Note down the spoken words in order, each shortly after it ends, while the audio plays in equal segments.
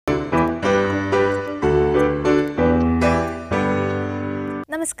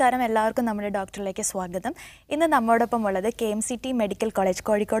നമസ്കാരം എല്ലാവർക്കും നമ്മുടെ ഡോക്ടറിലേക്ക് സ്വാഗതം. ഇന്ന് നമ്മോടൊപ്പം ഉള്ളത് KMCT മെഡിക്കൽ കോളേജ്,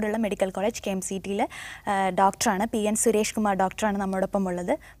 കോഴിക്കോടുള്ള മെഡിക്കൽ കോളേജ് KMCTയിലെ ഡോക്ടറാണ് PN സുരേഷ് കുമാർ ഡോക്ടറാണ് നമ്മോടൊപ്പം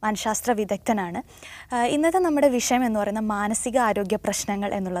ഉള്ളത്. മനഃശാസ്ത്ര വിദഗ്ധനാണ്. ഇന്നത്തെ നമ്മുടെ വിഷയം എന്ന് പറയുന്നത് മാനസിക ആരോഗ്യ പ്രശ്നങ്ങൾ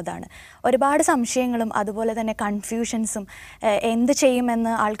എന്നുള്ളതാണ്. ഒരുപാട് സംശയങ്ങളും അതുപോലെ തന്നെ കൺഫ്യൂഷൻസും എന്ത്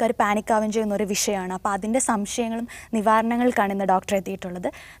ചെയ്യുമെന്ന് ആൾക്കാർ പാനിക്കാവുകയും ചെയ്യുന്ന ഒരു വിഷയമാണ്. അപ്പോൾ അതിൻ്റെ സംശയങ്ങളും നിവാരണങ്ങൾക്കാണ് ഇന്ന് ഡോക്ടർ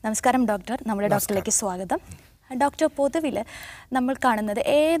എത്തിയിട്ടുള്ളത്. നമസ്കാരം ഡോക്ടർ, നമ്മുടെ ഡോക്ടറിലേക്ക് സ്വാഗതം. ഡോക്ടർ, പൊതുവിൽ നമ്മൾ കാണുന്നത്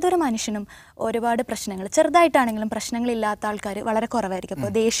ഏതൊരു മനുഷ്യനും ഒരുപാട് പ്രശ്നങ്ങൾ, ചെറുതായിട്ടാണെങ്കിലും പ്രശ്നങ്ങളില്ലാത്ത ആൾക്കാർ വളരെ കുറവായിരിക്കും.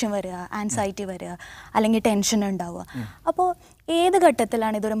 അപ്പോൾ ദേഷ്യം വരിക, ആൻസൈറ്റി വരിക, അല്ലെങ്കിൽ ടെൻഷൻ ഉണ്ടാവുക. അപ്പോൾ ഏത്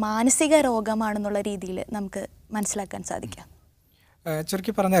ഘട്ടത്തിലാണ് ഇതൊരു മാനസിക രോഗമാണെന്നുള്ള രീതിയിൽ നമുക്ക് മനസ്സിലാക്കാൻ സാധിക്കുക?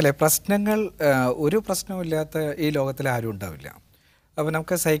 ചുരുക്കി പറഞ്ഞാലേ, പ്രശ്നങ്ങൾ ഒരു പ്രശ്നമില്ലാത്ത ഈ ലോകത്തിൽ ആരും ഉണ്ടാവില്ല. അപ്പോൾ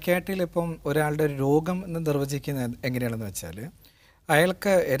നമുക്ക് സൈക്യാട്രിയിൽ ഇപ്പം ഒരാളുടെ ഒരു രോഗം എന്ന് നിർവചിക്കുന്നത് എങ്ങനെയാണെന്ന് വെച്ചാൽ,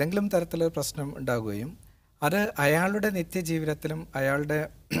 അയാൾക്ക് ഏതെങ്കിലും തരത്തിലൊരു പ്രശ്നം ഉണ്ടാവുകയും അത് അയാളുടെ നിത്യജീവിതത്തിലും അയാളുടെ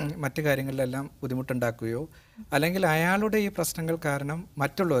മറ്റു കാര്യങ്ങളിലെല്ലാം ബുദ്ധിമുട്ടുണ്ടാക്കുകയോ അല്ലെങ്കിൽ അയാളുടെ ഈ പ്രശ്നങ്ങൾ കാരണം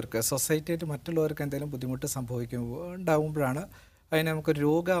മറ്റുള്ളവർക്ക്, സൊസൈറ്റിയായിട്ട് മറ്റുള്ളവർക്ക് എന്തെങ്കിലും ബുദ്ധിമുട്ട് ഉണ്ടാകുമ്പോഴാണ് അതിനെ നമുക്ക്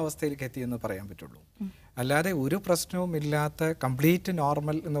രോഗാവസ്ഥയിലേക്ക് എത്തിയെന്ന് പറയാൻ പറ്റുള്ളൂ. അല്ലാതെ ഒരു പ്രശ്നവും ഇല്ലാത്ത കംപ്ലീറ്റ്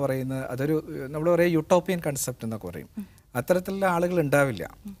നോർമൽ എന്ന് പറയുന്നത് അതൊരു നമ്മൾ പറയുക യൂട്ടോപ്പിയൻ കൺസെപ്റ്റ് എന്നൊക്കെ പറയും. അത്തരത്തിലുള്ള ആളുകൾ ഉണ്ടാവില്ല.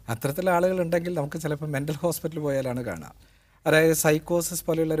 അത്തരത്തിലുള്ള ആളുകൾ ഉണ്ടെങ്കിൽ നമുക്ക് ചിലപ്പോൾ മെൻ്റൽ ഹോസ്പിറ്റലിൽ പോയാലാണ് കാണുക. അതായത് സൈക്കോസിസ്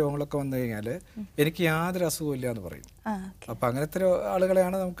പോലെയുള്ള രോഗങ്ങളൊക്കെ വന്നു കഴിഞ്ഞാൽ എനിക്ക് യാതൊരു അസുഖവും ഇല്ല എന്ന് പറയും. അപ്പം അങ്ങനത്തെ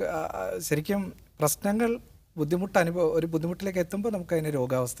ആളുകളെയാണ് നമുക്ക് ശരിക്കും പ്രശ്നങ്ങൾ ഒരു ബുദ്ധിമുട്ടിലേക്ക് എത്തുമ്പോൾ നമുക്ക് അതിന്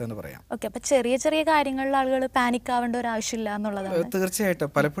രോഗാവസ്ഥ എന്ന് പറയാം. അപ്പോൾ ചെറിയ ചെറിയ കാര്യങ്ങളിൽ ആളുകൾ പാനിക് ആവേണ്ട ഒരു ആവശ്യമില്ല എന്നുള്ളതാണ്.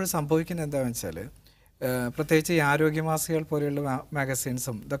 തീർച്ചയായിട്ടും. പലപ്പോഴും സംഭവിക്കുന്നത് എന്താണെന്ന് വെച്ചാൽ, പ്രത്യേകിച്ച് ഈ ആരോഗ്യമാസികൾ പോലെയുള്ള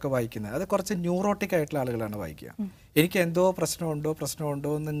മാഗസീൻസും ഇതൊക്കെ വായിക്കുന്നത് അത് കുറച്ച് ന്യൂറോട്ടിക് ആയിട്ടുള്ള ആളുകളാണ് വായിക്കുക. എനിക്ക് എന്തോ പ്രശ്നമുണ്ടോ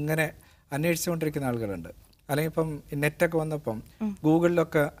എന്ന് ഇങ്ങനെ അന്വേഷിച്ചുകൊണ്ടിരിക്കുന്ന ആളുകളുണ്ട്. അല്ലെങ്കിൽ ഇപ്പം നെറ്റൊക്കെ വന്നപ്പം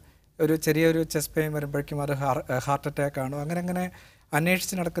ഗൂഗിളിലൊക്കെ ഒരു ചെറിയൊരു ചെസ്റ്റ് പെയിൻ വരുമ്പോഴേക്കും അത് ഹാർട്ട് അറ്റാക്ക് ആണോ അങ്ങനെ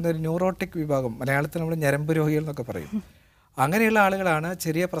അന്വേഷിച്ച് നടക്കുന്ന ഒരു ന്യൂറോട്ടിക് വിഭാഗം, മലയാളത്തിൽ നമ്മൾ ഞരമ്പ് രോഗികൾ എന്നൊക്കെ പറയും. അങ്ങനെയുള്ള ആളുകളാണ്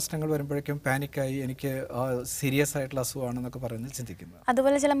ചെറിയ പ്രശ്നങ്ങൾ വരുമ്പോഴേക്കും പാനിക്കായി എനിക്ക് സീരിയസ് ആയിട്ടുള്ള അസുഖമാണെന്നൊക്കെ പറഞ്ഞ് ചിന്തിക്കുന്നത്.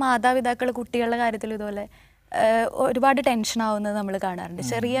 അതുപോലെ ചില മാതാപിതാക്കൾ കുട്ടികളുടെ കാര്യത്തിൽ ഇതുപോലെ ഒരുപാട് ടെൻഷൻ ആവുന്നത് നമ്മൾ കാണാറുണ്ട്.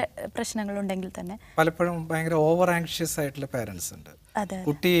 ചെറിയ പ്രശ്നങ്ങളുണ്ടെങ്കിൽ തന്നെ പലപ്പോഴും ഭയങ്കര ഓവർ ആങ്ഷ്യസ് ആയിട്ടുള്ള പാരൻസ് ഉണ്ട്.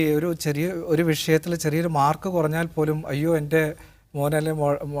 കുട്ടി ഒരു വിഷയത്തിൽ ചെറിയൊരു മാർക്ക് കുറഞ്ഞാൽ പോലും അയ്യോ എൻ്റെ മോനല്ലേ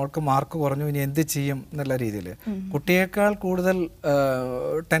മോൾക്ക് മാർക്ക് കുറഞ്ഞു, ഇനി എന്ത് ചെയ്യും എന്നുള്ള രീതിയിൽ കുട്ടിയേക്കാൾ കൂടുതൽ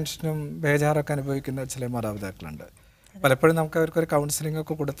ടെൻഷനും ബേജാറൊക്കെ അനുഭവിക്കുന്ന ചില മാതാപിതാക്കളുണ്ട്. പലപ്പോഴും നമുക്ക് അവർക്കൊരു കൗൺസിലിംഗ്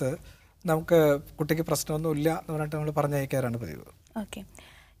ഒക്കെ കൊടുത്ത് നമുക്ക് കുട്ടിക്ക് പ്രശ്നമൊന്നും ഇല്ല എന്ന് പറഞ്ഞിട്ട് നമ്മൾ പറഞ്ഞയക്കാറാണ് പതിവ്. ഓക്കെ.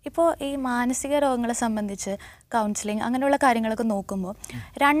 ഇപ്പോൾ ഈ മാനസിക രോഗങ്ങളെ സംബന്ധിച്ച് കൗൺസിലിംഗ് അങ്ങനെയുള്ള കാര്യങ്ങളൊക്കെ നോക്കുമ്പോൾ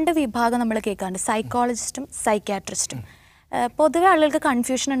രണ്ട് വിഭാഗം നമ്മൾ കേൾക്കാറുണ്ട്, സൈക്കോളജിസ്റ്റും സൈക്യാട്രിസ്റ്റും. പൊതുവെ ആളുകൾക്ക്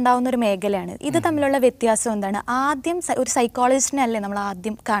കൺഫ്യൂഷൻ ഉണ്ടാകുന്ന ഒരു മേഖലയാണ്. ഇത് തമ്മിലുള്ള വ്യത്യാസം എന്താണ്? ആദ്യം ഒരു സൈക്കോളജിസ്റ്റിനെ അല്ലേ നമ്മൾ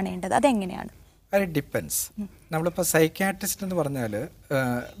ആദ്യം കാണേണ്ടത്? അതെങ്ങനെയാണ്? അത് ഡിപ്പെൻസ്. നമ്മളിപ്പോൾ സൈക്യാട്രിസ്റ്റ് എന്ന് പറഞ്ഞാൽ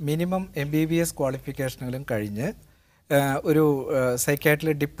മിനിമം MBBS ക്വാളിഫിക്കേഷനുകളും കഴിഞ്ഞ് ഒരു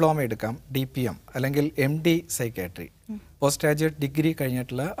സൈക്യാട്രിയിൽ ഡിപ്ലോമ എടുക്കാം, DPM അല്ലെങ്കിൽ MD psychiatry, post graduate degree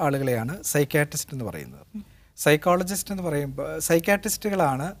കഴിഞ്ഞിട്ടുള്ള ആളുകളെയാണ് സൈക്യാട്രിസ്റ്റ് എന്ന് പറയുന്നത്. സൈക്കോളജിസ്റ്റ് എന്ന് പറയുമ്പോൾ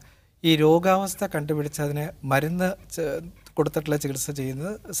സൈക്യാട്രിസ്റ്റുകളാണ് ഈ രോഗാവസ്ഥ കണ്ടുപിടിച്ചതിന് മരുന്ന് കൊടുത്തിട്ടുള്ള ചികിത്സ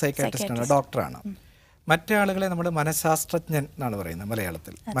ചെയ്യുന്നത് സൈക്യാട്രിസ്റ്റാണ്, ഡോക്ടറാണ്. മറ്റേ ആളുകളെ നമ്മൾ മനഃശാസ്ത്രജ്ഞൻ എന്നാണ് പറയുന്നത്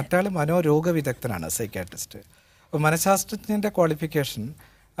മലയാളത്തിൽ. മറ്റാൾ മനോരോഗ വിദഗ്ധനാണ് സൈക്യാട്രിസ്റ്റ്. അപ്പോൾ മനഃശാസ്ത്രജ്ഞൻ്റെ ക്വാളിഫിക്കേഷൻ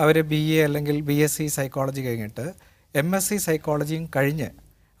അവർ BA അല്ലെങ്കിൽ BSc സൈക്കോളജി കഴിഞ്ഞിട്ട് MSc സൈക്കോളജിയും കഴിഞ്ഞ്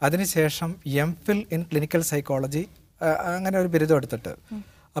അതിനുശേഷം MPhil ഇൻ ക്ലിനിക്കൽ സൈക്കോളജി അങ്ങനെ ഒരു ബിരുദം എടുത്തിട്ട്,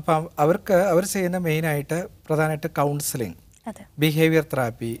 അപ്പം അവർ ചെയ്യുന്ന മെയിനായിട്ട് പ്രധാനമായിട്ട് കൗൺസിലിംഗ്, ബിഹേവിയർ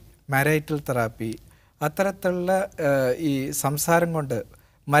തെറാപ്പി, മാരൈറ്റൽ തെറാപ്പി, അത്തരത്തിലുള്ള ഈ സംസാരം കൊണ്ട്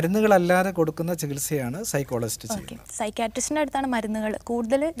മരുന്നുകളല്ലാതെ കൊടുക്കുന്ന ചികിത്സയാണ് സൈക്കോളജിസ്റ്റ് ചെയ്യുന്നത്. സൈക്യാട്രിസ്റ്റിന്റെ അടുത്താണ് മരുന്നുകൾ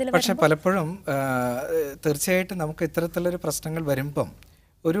കൂടുതൽ. പക്ഷെ പലപ്പോഴും തീർച്ചയായിട്ടും നമുക്ക് ഇത്തരത്തിലൊരു പ്രശ്നങ്ങൾ വരുമ്പം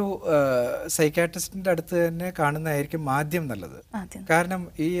ഒരു സൈക്യാട്രിസ്റ്റിൻ്റെ അടുത്ത് തന്നെ കാണുന്നതായിരിക്കും ആദ്യം നല്ലത്. കാരണം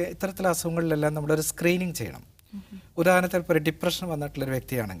ഈ ഇത്തരത്തിലുള്ള അസുഖങ്ങളിലെല്ലാം നമ്മളൊരു സ്ക്രീനിങ് ചെയ്യണം. ഉദാഹരണത്തിന് ഇപ്പോൾ ഒരു ഡിപ്രഷൻ വന്നിട്ടുള്ളൊരു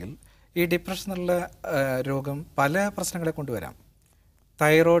വ്യക്തിയാണെങ്കിൽ ഈ ഡിപ്രഷനുള്ള രോഗം പല പ്രശ്നങ്ങളെ കൊണ്ടുവരാം.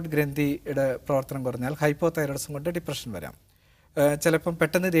 തൈറോയ്ഡ് ഗ്രന്ഥിയുടെ പ്രവർത്തനം കുറഞ്ഞാൽ ഹൈപ്പോ തൈറോയിഡിസം കൊണ്ട് ഡിപ്രഷൻ വരാം. ചിലപ്പം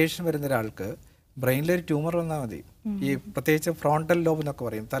പെട്ടെന്ന് ദേഷ്യം വരുന്ന ഒരാൾക്ക് ബ്രെയിനിലൊരു ട്യൂമർ വന്നാൽ മതി. ഈ പ്രത്യേകിച്ച് ഫ്രോണ്ടൽ ലോബ് എന്നൊക്കെ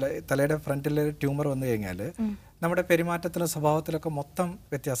പറയും, തലയുടെ ഫ്രണ്ടിലൊരു ട്യൂമർ വന്നു കഴിഞ്ഞാൽ നമ്മുടെ പെരുമാറ്റത്തിലും സ്വഭാവത്തിലൊക്കെ മൊത്തം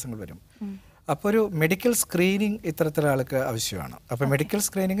വ്യത്യാസങ്ങൾ വരും. അപ്പോൾ ഒരു മെഡിക്കൽ സ്ക്രീനിങ് ഇത്തരത്തിലുള്ള ആൾക്ക് ആവശ്യമാണ്. അപ്പോൾ മെഡിക്കൽ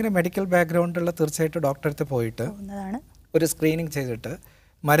സ്ക്രീനിങ്ങിന് മെഡിക്കൽ ബാക്ക്ഗ്രൗണ്ടുള്ള തീർച്ചയായിട്ടും ഡോക്ടറെ അടുത്ത് പോയിട്ട് ഒരു സ്ക്രീനിങ് ചെയ്തിട്ട്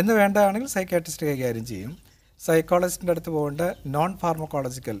മരുന്ന് വേണ്ടതാണെങ്കിൽ സൈക്യാട്രിസ്റ്റ് കൈകാര്യം ചെയ്യും. സൈക്കോളജിസ്റ്റിൻ്റെ അടുത്ത് പോകേണ്ട നോൺ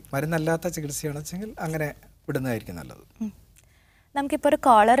ഫാർമക്കോളജിക്കൽ മരുന്നല്ലാത്ത ചികിത്സയാണെന്ന് വെച്ചെങ്കിൽ അങ്ങനെ വിടുന്നതായിരിക്കും നല്ലത്. നമുക്കിപ്പോൾ ഒരു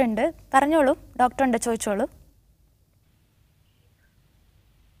കോളർ ഉണ്ട്, പറഞ്ഞോളൂ. ഡോക്ടർ ഉണ്ട്, ചോദിച്ചോളൂ.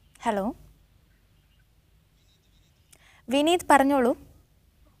 ഹലോ വിനീത്, പറഞ്ഞോളൂ.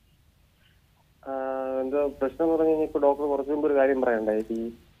 എന്തോ പ്രശ്നം എന്ന് പറഞ്ഞു കഴിഞ്ഞാൽ ഇപ്പൊ ഡോക്ടർ കുറച്ചു മുമ്പ് ഒരു കാര്യം പറയണ്ടായി. ഈ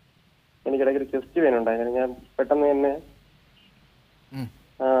എനിക്കിടയ്ക്ക് ഒരു ചെസ്റ്റ് പെയിൻ ഉണ്ടായി. അങ്ങനെ ഞാൻ പെട്ടെന്ന് തന്നെ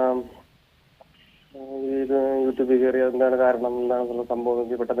ഇത് യൂട്യൂബിൽ കയറി എന്താണ് കാരണം എന്താണെന്നുള്ള സംഭവം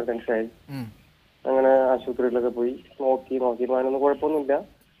നോക്കി പെട്ടെന്ന് ടെൻഷനായി. അങ്ങനെ ആശുപത്രിയിലൊക്കെ പോയി നോക്കി അതിനൊന്നും കുഴപ്പമൊന്നുമില്ല.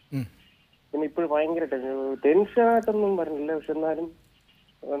 പിന്നെ ഇപ്പോഴും ഭയങ്കര ടെൻഷനായിട്ടൊന്നും പറഞ്ഞില്ല. പക്ഷെ എന്നാലും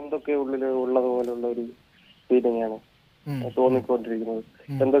എന്തൊക്കെ ഉള്ളിൽ ഉള്ളതുപോലുള്ള ഒരു ഫീലിംഗ് ആണ് തോന്നിക്കൊണ്ടിരിക്കുന്നത്.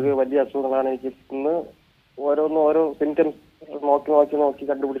 എന്തൊക്കെ വലിയ അസുഖങ്ങളാണ് എനിക്ക് ഇന്ന് ഓരോ സിംറ്റംസ് നോക്കി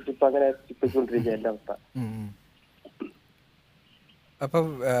കണ്ടുപിടിച്ച് ഇപ്പൊ അങ്ങനെ ചിപ്പിച്ചുകൊണ്ടിരിക്കുക എന്റെ അവസ്ഥ. അപ്പം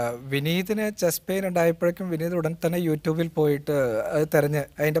വിനീതിന് ചെസ്റ്റ് പെയിൻ ഉണ്ടായപ്പോഴേക്കും വിനീത് ഉടൻ തന്നെ യൂട്യൂബിൽ പോയിട്ട് അത് തിരഞ്ഞ്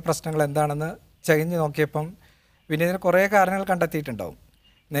അതിൻ്റെ പ്രശ്നങ്ങൾ എന്താണെന്ന് ചകഞ്ഞ് നോക്കിയപ്പം വിനീതിന് കുറേ കാരണങ്ങൾ കണ്ടെത്തിയിട്ടുണ്ടാവും.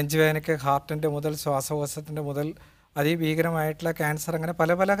 നെഞ്ചുവേദനയ്ക്ക് ഹാർട്ടിൻ്റെ മുതൽ ശ്വാസകോശത്തിൻ്റെ മുതൽ അതിഭീകരമായിട്ടുള്ള ക്യാൻസർ, അങ്ങനെ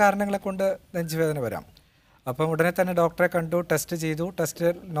പല പല കാരണങ്ങളെ കൊണ്ട് നെഞ്ചുവേദന വരാം. അപ്പം ഉടനെ തന്നെ ഡോക്ടറെ കണ്ടു, ടെസ്റ്റ് ചെയ്തു, ടെസ്റ്റ്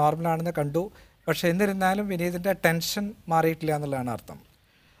നോർമലാണെന്ന് കണ്ടു. പക്ഷേ എന്നിരുന്നാലും വിനീതിൻ്റെ ടെൻഷൻ മാറിയിട്ടില്ല എന്നുള്ളതാണ് അർത്ഥം.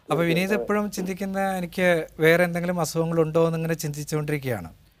 അപ്പോൾ വിനീത് എപ്പോഴും ചിന്തിക്കുന്ന എനിക്ക് വേറെ എന്തെങ്കിലും അസുഖങ്ങളുണ്ടോ എന്നിങ്ങനെ ചിന്തിച്ചുകൊണ്ടിരിക്കുകയാണ്.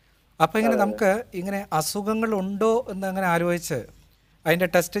 അപ്പോൾ ഇങ്ങനെ നമുക്ക് ഇങ്ങനെ അസുഖങ്ങളുണ്ടോ എന്നങ്ങനെ ആലോചിച്ച് അതിൻ്റെ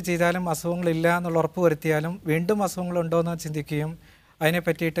ടെസ്റ്റ് ചെയ്താലും അസുഖങ്ങളില്ല എന്നുള്ള ഉറപ്പ് വരുത്തിയാലും വീണ്ടും അസുഖങ്ങളുണ്ടോ എന്ന് ചിന്തിക്കുകയും അതിനെ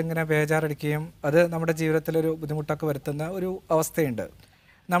പറ്റിയിട്ട് ഇങ്ങനെ ബേജാറടിക്കുകയും അത് നമ്മുടെ ജീവിതത്തിലൊരു ബുദ്ധിമുട്ടൊക്കെ വരുത്തുന്ന ഒരു അവസ്ഥയുണ്ട്.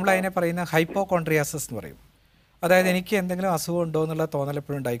 നമ്മളതിനെ പറയുന്ന ഹൈപ്പോകോൺട്രിയാസിസ് എന്ന് പറയും. അതായത് എനിക്ക് എന്തെങ്കിലും അസുഖം ഉണ്ടോ എന്നുള്ള തോന്നൽ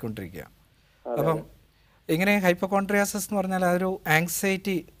എപ്പോഴും ഉണ്ടായിക്കൊണ്ടിരിക്കുക. അപ്പം ഇങ്ങനെ ഹൈപ്പോകോൺട്രിയാസിസ് എന്ന് പറഞ്ഞാൽ അതൊരു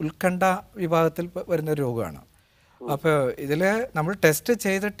ആങ്സൈറ്റി, ഉത്കണ്ഠ വിഭാഗത്തിൽ വരുന്ന ഒരു രോഗമാണ്. അപ്പോൾ ഇതിൽ നമ്മൾ ടെസ്റ്റ്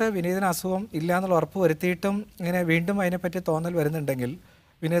ചെയ്തിട്ട് വിനീതിന് അസുഖം ഇല്ല എന്നുള്ള ഉറപ്പ് വരുത്തിയിട്ടും ഇങ്ങനെ വീണ്ടും അതിനെപ്പറ്റി തോന്നൽ വരുന്നുണ്ടെങ്കിൽ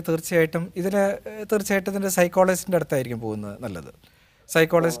വിനീത് തീർച്ചയായിട്ടും ഇതിൻ്റെ സൈക്കോളജിസ്റ്റിൻ്റെ അടുത്തായിരിക്കും പോകുന്നത് നല്ലത്.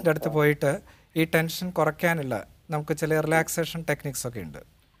 സൈക്കോളജിസ്റ്റിൻ്റെ അടുത്ത് പോയിട്ട് ഈ ടെൻഷൻ കുറയ്ക്കാനുള്ള നമുക്ക് ചില റിലാക്സേഷൻ ടെക്നിക്സ് ഒക്കെ ഉണ്ട്.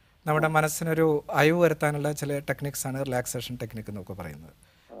 നമ്മുടെ മനസ്സിനൊരു അയവ് വരുത്താനുള്ള ചില ടെക്നിക്സാണ് റിലാക്സേഷൻ ടെക്നിക്ക് എന്നൊക്കെ പറയുന്നത്.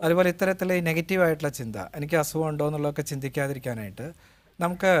 അതുപോലെ ഇത്തരത്തിലുള്ള ഈ നെഗറ്റീവായിട്ടുള്ള ചിന്ത, എനിക്ക് അസുഖം ഉണ്ടോ എന്നുള്ളതൊക്കെ ചിന്തിക്കാതിരിക്കാനായിട്ട്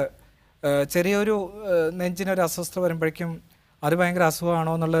നമുക്ക് ചെറിയൊരു നെഞ്ചിനൊരു അസ്വസ്ഥത വരുമ്പോഴേക്കും അത് ഭയങ്കര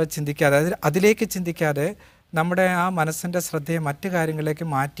അസുഖമാണോ എന്നുള്ളത് ചിന്തിക്കാതെ, അതിലേക്ക് ചിന്തിക്കാതെ നമ്മുടെ ആ മനസ്സിൻ്റെ ശ്രദ്ധയെ മറ്റു കാര്യങ്ങളിലേക്ക്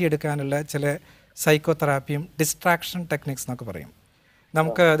മാറ്റിയെടുക്കാനുള്ള ചില സൈക്കോ തെറാപ്പിയും ഡിസ്ട്രാക്ഷൻ ടെക്നിക്സ് എന്നൊക്കെ പറയും.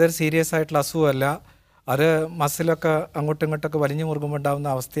 നമുക്ക് അതൊരു സീരിയസ് ആയിട്ടുള്ള അസുഖമല്ല, അത് മസിലൊക്കെ അങ്ങോട്ടും ഇങ്ങോട്ടൊക്കെ വലിഞ്ഞു മുറുകുമ്പോൾ ഉണ്ടാകുന്ന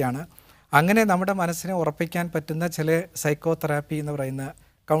അവസ്ഥയാണ്. അങ്ങനെ നമ്മുടെ മനസ്സിനെ ഉറപ്പിക്കാൻ പറ്റുന്ന ചില സൈക്കോ തെറാപ്പി എന്ന് പറയുന്ന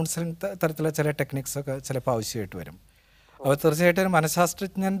കൗൺസിലിംഗ് തരത്തിലുള്ള ചില ടെക്നിക്സൊക്കെ ചിലപ്പോൾ ആവശ്യമായിട്ട് വരും. അപ്പോൾ തീർച്ചയായിട്ടും ഒരു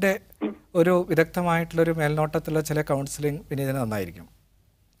മനഃശാസ്ത്രജ്ഞൻ്റെ ഒരു വിദഗ്ധമായിട്ടുള്ളൊരു മേൽനോട്ടത്തിലുള്ള ചില കൗൺസിലിംഗ് വിനീതിന് നന്നായിരിക്കും.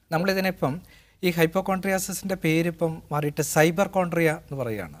 നമ്മളിതിനിപ്പം ഈ ഹൈപ്പോകോൺട്രിയാസിസിൻ്റെ പേരിപ്പം മാറിയിട്ട് സൈബർ കോൺട്രിയ എന്ന്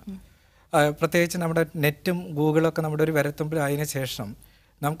പറയുകയാണ്. പ്രത്യേകിച്ച് നമ്മുടെ നെറ്റും ഗൂഗിളൊക്കെ നമ്മുടെ ഒരു വിരൽത്തുമ്പിൽ ആയതിനു ശേഷം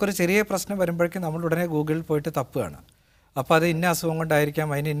നമുക്കൊരു ചെറിയ പ്രശ്നം വരുമ്പോഴേക്കും നമ്മൾ ഉടനെ ഗൂഗിളിൽ പോയിട്ട് തപ്പുകയാണ്. അപ്പോൾ അത് ഇന്ന അസുഖം കൊണ്ടായിരിക്കാം,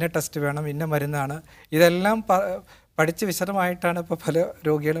 അതിന് ഇന്ന ടെസ്റ്റ് വേണം, ഇന്ന മരുന്നാണ്, ഇതെല്ലാം പഠിച്ച് വിശദമായിട്ടാണ് ഇപ്പോൾ പല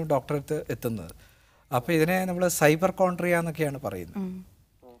രോഗികളും ഡോക്ടറെ അടുത്ത് എത്തുന്നത്. അപ്പോൾ ഇതിനെ നമ്മൾ സൈബർ കോൺട്രിയ എന്നൊക്കെയാണ് പറയുന്നത്.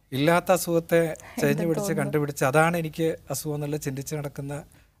 ഇല്ലാത്ത അസുഖത്തെ ചെഞ്ഞു പിടിച്ച് കണ്ടുപിടിച്ച് അതാണ് എനിക്ക് അസുഖം എന്നുള്ളത് ചിന്തിച്ച് നടക്കുന്ന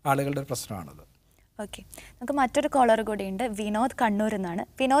ആളുകളുടെ ഒരു പ്രശ്നമാണത്. ഓക്കെ, നമുക്ക് മറ്റൊരു കോളർ കൂടിയുണ്ട്, വിനോദ് കണ്ണൂർ എന്നാണ്.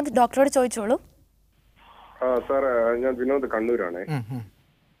 വിനോദ്, ഡോക്ടറോട് ചോദിച്ചോളൂ. സാർ, ഞാൻ വിനോദ് കണ്ണൂരാണ്.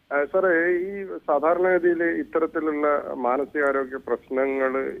 സാർ, ഈ സാധാരണഗതിയിൽ ഇത്തരത്തിലുള്ള മാനസികാരോഗ്യ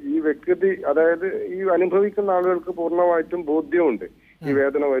പ്രശ്നങ്ങൾ ഈ വ്യക്തി, അതായത് ഈ അനുഭവിക്കുന്ന ആളുകൾക്ക് പൂർണ്ണമായിട്ടും ബോധ്യമുണ്ട് ഈ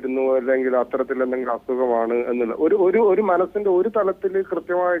വേദന വരുന്നു അല്ലെങ്കിൽ അത്തരത്തിൽ എന്തെങ്കിലും അസുഖമാണ് എന്നുള്ള ഒരു മനസ്സിന്റെ ഒരു തലത്തിൽ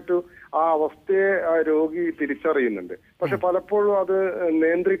കൃത്യമായിട്ട് ആ അവസ്ഥയെ ആ രോഗി തിരിച്ചറിയുന്നുണ്ട്. പക്ഷെ പലപ്പോഴും അത്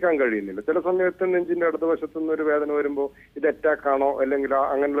നിയന്ത്രിക്കാൻ കഴിയുന്നില്ല. ചില സമയത്ത് നെഞ്ചിന്റെ ഇടതുവശത്തു നിന്ന് ഒരു വേദന വരുമ്പോൾ ഇത് അറ്റാക്ക് ആണോ അല്ലെങ്കിൽ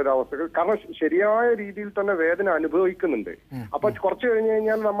അങ്ങനെയുള്ള ഒരു അവസ്ഥകൾ, കാരണം ശരിയായ രീതിയിൽ തന്നെ വേദന അനുഭവിക്കുന്നുണ്ട്. അപ്പൊ കുറച്ച് കഴിഞ്ഞ്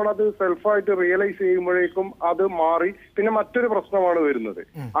കഴിഞ്ഞാൽ നമ്മളത് സെൽഫായിട്ട് റിയലൈസ് ചെയ്യുമ്പോഴേക്കും അത് മാറി പിന്നെ മറ്റൊരു പ്രശ്നമാണ് വരുന്നത്.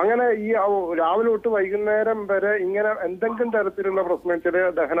 അങ്ങനെ ഈ രാവിലെ തൊട്ട് വൈകുന്നേരം വരെ ഇങ്ങനെ എന്തെങ്കിലും തരത്തിലുള്ള പ്രശ്നം, ചില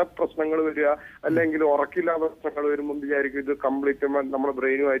ദഹന പ്രശ്നങ്ങൾ വരിക അല്ലെങ്കിൽ ഉറക്കില്ലാത്ത പ്രശ്നങ്ങൾ വരുമ്പോൾ വിചാരിക്കും ഇത് കംപ്ലീറ്റ് നമ്മുടെ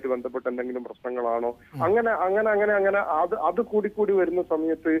ബ്രെയിനുമായിട്ട് ബന്ധപ്പെട്ട എന്തെങ്കിലും പ്രശ്നങ്ങളാണോ. അങ്ങനെ അങ്ങനെ അങ്ങനെ അങ്ങനെ അത് കൂടി വരുന്ന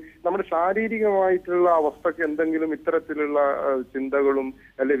സമയത്ത് നമ്മുടെ ശാരീരികമായിട്ടുള്ള അവസ്ഥക്ക് എന്തെങ്കിലും ഇത്തരത്തിലുള്ള ചിന്തകളും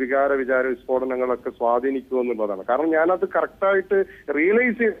അല്ലെങ്കിൽ വിചാര വിസ്ഫോടനങ്ങളൊക്കെ സ്വാധീനിക്കുക എന്നുള്ളതാണ്. കാരണം ഞാനത് കറക്റ്റായിട്ട്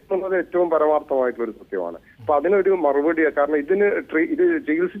റിയലൈസ് ചെയ്യുന്നത് ഏറ്റവും പരമാർത്ഥമായിട്ടുള്ള ഒരു സത്യമാണ്. അപ്പൊ അതിനൊരു മറുപടിയാണ്. കാരണം ഇത്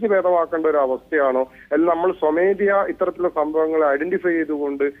ചികിത്സിച്ച് ഭേദമാക്കേണ്ട ഒരു അവസ്ഥയാണോ അല്ലെങ്കിൽ നമ്മൾ സ്വമേധയാ ഇത്തരത്തിലുള്ള സംഭവങ്ങളെ ഐഡന്റിഫൈ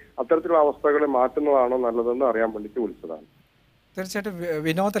ചെയ്തുകൊണ്ട് അത്തരത്തിലുള്ള അവസ്ഥകളെ മാറ്റുന്നതാണോ നല്ലതെന്ന് അറിയാൻ വേണ്ടിയിട്ട് വിളിച്ചതാണ്. തീർച്ചയായിട്ടും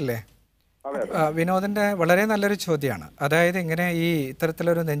വിനോദല്ലേ? വിനോദിൻ്റെ വളരെ നല്ലൊരു ചോദ്യമാണ്. അതായത് ഇങ്ങനെ ഈ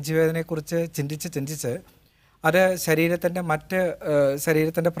ഇത്തരത്തിലൊരു നെഞ്ചുവേദനയെക്കുറിച്ച് ചിന്തിച്ച് അത്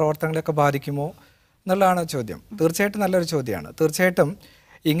ശരീരത്തിൻ്റെ പ്രവർത്തനങ്ങളെയൊക്കെ ബാധിക്കുമോ എന്നുള്ളതാണ് ചോദ്യം. തീർച്ചയായിട്ടും നല്ലൊരു ചോദ്യമാണ്. തീർച്ചയായിട്ടും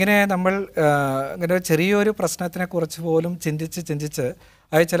ഇങ്ങനെ നമ്മൾ ഇങ്ങനെ ചെറിയൊരു പ്രശ്നത്തിനെ കുറിച്ച് പോലും ചിന്തിച്ച്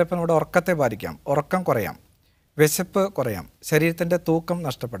അത് ചിലപ്പോൾ നമ്മുടെ ഉറക്കത്തെ ബാധിക്കാം, ഉറക്കം കുറയാം, വിശപ്പ് കുറയാം, ശരീരത്തിൻ്റെ തൂക്കം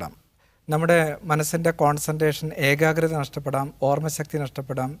നഷ്ടപ്പെടാം, നമ്മുടെ മനസ്സിൻ്റെ കോൺസെൻട്രേഷൻ, ഏകാഗ്രത നഷ്ടപ്പെടാം, ഓർമ്മശക്തി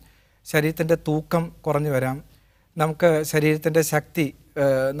നഷ്ടപ്പെടാം, ശരീരത്തിൻ്റെ തൂക്കം കുറഞ്ഞു വരാം, നമുക്ക് ശരീരത്തിൻ്റെ ശക്തി,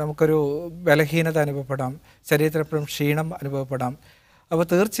 നമുക്കൊരു ബലഹീനത അനുഭവപ്പെടാം, ശരീരത്തിനെപ്പോഴും ക്ഷീണം അനുഭവപ്പെടാം. അപ്പോൾ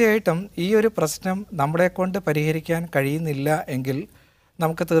തീർച്ചയായിട്ടും ഈ ഒരു പ്രശ്നം നമ്മളെക്കൊണ്ട് പരിഹരിക്കാൻ കഴിയുന്നില്ല എങ്കിൽ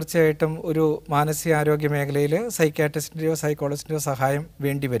നമുക്ക് തീർച്ചയായിട്ടും ഒരു മാനസികാരോഗ്യ മേഖലയിൽ സൈക്യാട്രിസ്റ്റിൻ്റെയോ സൈക്കോളജിസ്റ്റിൻ്റെയോ സഹായം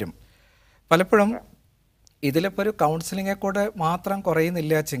വേണ്ടി വരും. പലപ്പോഴും ഇതിലിപ്പോൾ ഒരു കൗൺസിലിങ്ങെ കൂടെ മാത്രം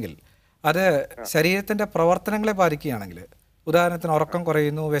കുറയുന്നില്ല വെച്ചെങ്കിൽ അത് ശരീരത്തിൻ്റെ പ്രവർത്തനങ്ങളെ ബാധിക്കുകയാണെങ്കിൽ, ഉദാഹരണത്തിന് ഉറക്കം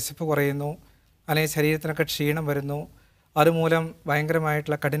കുറയുന്നു, വിശപ്പ് കുറയുന്നു, അല്ലെങ്കിൽ ശരീരത്തിനൊക്കെ ക്ഷീണം വരുന്നു, അതുമൂലം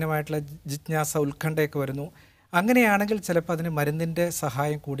ഭയങ്കരമായിട്ടുള്ള കഠിനമായിട്ടുള്ള ജിജ്ഞാസ, ഉത്കണ്ഠയൊക്കെ വരുന്നു, അങ്ങനെയാണെങ്കിൽ ചിലപ്പോൾ അതിന് മരുന്നിൻ്റെ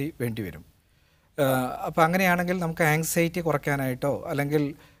സഹായം കൂടി വേണ്ടി വരും. അപ്പോൾ അങ്ങനെയാണെങ്കിൽ നമുക്ക് ആങ്സൈറ്റി കുറയ്ക്കാനായിട്ടോ അല്ലെങ്കിൽ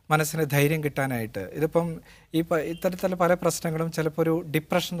മനസ്സിന് ധൈര്യം കിട്ടാനായിട്ട്, ഇതിപ്പം ഇത്തരത്തിലുള്ള പല പ്രശ്നങ്ങളും ചിലപ്പോൾ ഒരു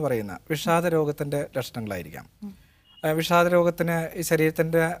ഡിപ്രഷൻ എന്ന് പറയുന്ന വിഷാദ രോഗത്തിൻ്റെ ലക്ഷണങ്ങളായിരിക്കാം. വിഷാദ രോഗത്തിന് ഈ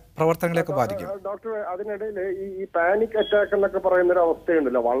ശരീരത്തിന്റെ പ്രവർത്തനങ്ങളെയൊക്കെ ബാധിക്കും. ഡോക്ടർ, അതിനിടയിൽ ഈ പാനിക് അറ്റാക്ക് എന്നൊക്കെ പറയുന്ന ഒരു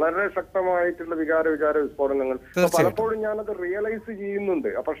അവസ്ഥയുണ്ടല്ലോ, വളരെ ശക്തമായിട്ടുള്ള വികാര വിസ്ഫോടനങ്ങൾ. പലപ്പോഴും ഞാനത് റിയലൈസ് ചെയ്യുന്നുണ്ട്.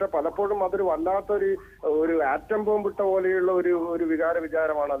 പക്ഷെ പലപ്പോഴും അതൊരു വല്ലാത്തൊരു ആറ്റം ബോംബ് ഇട്ട പോലെയുള്ള ഒരു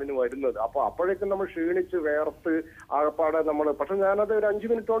വിചാരമാണ് അതിന് വരുന്നത്. അപ്പൊ അപ്പോഴേക്കും നമ്മൾ ക്ഷീണിച്ച് വേർത്ത് ആകപ്പാടെ പക്ഷെ ഞാനത് ഒരു 5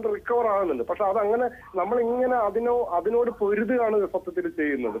 മിനിറ്റ് കൊണ്ട് റിക്കവർ ആകുന്നുണ്ട്. പക്ഷെ അതങ്ങനെ നമ്മളിങ്ങനെ അതിനോട് പൊരുതുകയാണ് സത്യത്തിൽ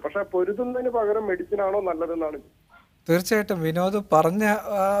ചെയ്യുന്നത്. പക്ഷെ പൊരുതുന്നതിന് പകരം മെഡിസിൻ ആണോ നല്ലതെന്നാണ്. തീർച്ചയായിട്ടും വിനോദ് പറഞ്ഞ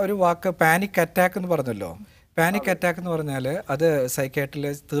ഒരു വാക്ക് പാനിക് അറ്റാക്ക് എന്ന് പറഞ്ഞല്ലോ. പാനിക് അറ്റാക്ക് എന്ന് പറഞ്ഞാൽ അത്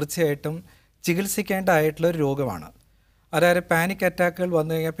സൈക്യാട്രിയിൽ തീർച്ചയായിട്ടും ചികിത്സിക്കേണ്ടതായിട്ടുള്ള ഒരു രോഗമാണ്. അതായത് പാനിക് അറ്റാക്കുകൾ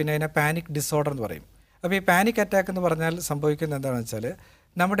വന്നു കഴിഞ്ഞാൽ പിന്നെ അതിനെ പാനിക് ഡിസോർഡർ എന്ന് പറയും. അപ്പോൾ ഈ പാനിക് അറ്റാക്ക് എന്ന് പറഞ്ഞാൽ സംഭവിക്കുന്നത് എന്താണെന്ന് വെച്ചാൽ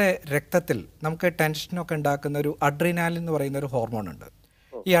നമ്മുടെ രക്തത്തിൽ നമുക്ക് ടെൻഷനൊക്കെ ഉണ്ടാക്കുന്ന ഒരു അഡ്രിനാലിൻ എന്ന് പറയുന്ന ഒരു ഹോർമോണുണ്ട്.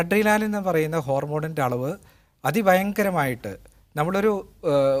 ഈ അഡ്രിനാലിൻ എന്ന് പറയുന്ന ഹോർമോണിൻ്റെ അളവ് അതിഭയങ്കരമായിട്ട് നമ്മളൊരു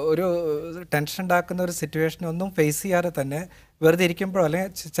ടെൻഷൻ ഉണ്ടാക്കുന്ന ഒരു സിറ്റുവേഷൻ ഒന്നും ഫേസ് ചെയ്യാതെ തന്നെ വെറുതെ ഇരിക്കുമ്പോഴോ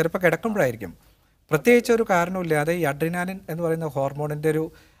അല്ലെങ്കിൽ ചിലപ്പോൾ കിടക്കുമ്പോഴായിരിക്കും, പ്രത്യേകിച്ച് ഒരു കാരണമില്ലാതെ ഈ അഡ്രിനാലിൻ എന്ന് പറയുന്ന ഹോർമോണിൻ്റെ ഒരു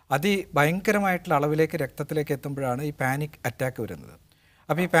അതിഭയങ്കരമായിട്ടുള്ള അളവിലേക്ക് രക്തത്തിലേക്ക് എത്തുമ്പോഴാണ് ഈ പാനിക് അറ്റാക്ക് വരുന്നത്.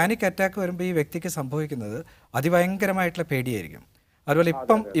 അപ്പോൾ ഈ പാനിക് അറ്റാക്ക് വരുമ്പോൾ ഈ വ്യക്തിക്ക് സംഭവിക്കുന്നത് അതിഭയങ്കരമായിട്ടുള്ള പേടിയായിരിക്കും. അതുപോലെ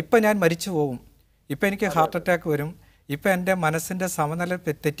ഇപ്പം ഞാൻ മരിച്ചു പോകും, ഇപ്പം എനിക്ക് ഹാർട്ട് അറ്റാക്ക് വരും, ഇപ്പം എൻ്റെ മനസ്സിൻ്റെ സമനില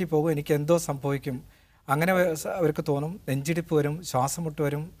തെറ്റിപ്പോകും, എനിക്ക് എന്തോ സംഭവിക്കും, അങ്ങനെ അവർക്ക് തോന്നും. നെഞ്ചിടിപ്പ് വരും, ശ്വാസം മുട്ട്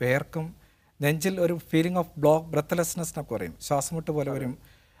വരും, വേർക്കും, നെഞ്ചിൽ ഒരു ഫീലിംഗ് ഓഫ് ബ്രത്ത്ലെസ്നെസ് എന്നൊക്കെ പറയും, ശ്വാസം മുട്ട് പോലെ വരും.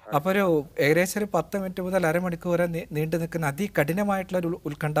 അപ്പോൾ ഏകദേശം ഒരു 10 മിനിറ്റ് മുതൽ അരമണിക്കൂർ വരെ നീണ്ടു നിൽക്കുന്ന അതികഠിനമായിട്ടുള്ളൊരു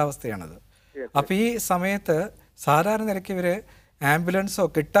ഉത്കണ്ഠാവസ്ഥയാണത്. അപ്പോൾ ഈ സമയത്ത് സാധാരണ നിലയ്ക്ക് ഇവർ ആംബുലൻസോ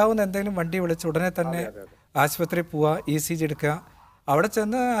കിട്ടാവുന്ന എന്തെങ്കിലും വണ്ടി വിളിച്ച് ഉടനെ തന്നെ ആശുപത്രി പോവുക, ECG എടുക്കുക. അവിടെ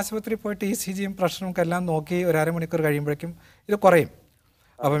ചെന്ന് ആശുപത്രി പോയിട്ട് ECGയും പ്രഷറും എല്ലാം നോക്കി ഒരു അരമണിക്കൂർ കഴിയുമ്പോഴേക്കും ഇത് കുറയും.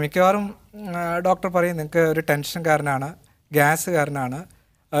 അപ്പോൾ മിക്കവാറും ഡോക്ടർ പറയും നിങ്ങൾക്ക് ഒരു ടെൻഷൻ കാരനാണ്, ഗ്യാസ് കാരനാണ്,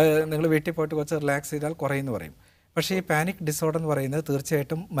 നിങ്ങൾ വീട്ടിൽ പോയിട്ട് കുറച്ച് റിലാക്സ് ചെയ്താൽ കുറയുമെന്ന് പറയും. പക്ഷേ ഈ പാനിക് ഡിസോർഡർ എന്ന് പറയുന്നത്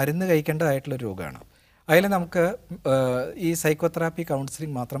തീർച്ചയായിട്ടും മരുന്ന് കഴിക്കേണ്ടതായിട്ടുള്ളൊരു രോഗമാണ്. അതിൽ നമുക്ക് ഈ സൈക്കോതെറാപ്പി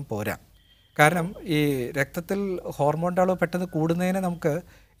കൗൺസിലിംഗ് മാത്രം പോരാ. കാരണം ഈ രക്തത്തിൽ ഹോർമോണിൻ്റെ അളവ് പെട്ടെന്ന് കൂടുന്നതിന് നമുക്ക്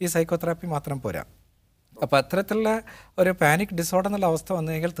ഈ സൈക്കോതെറാപ്പി മാത്രം പോരാ. അപ്പോൾ അത്തരത്തിലുള്ള ഒരു പാനിക് ഡിസോർഡർ എന്നുള്ള അവസ്ഥ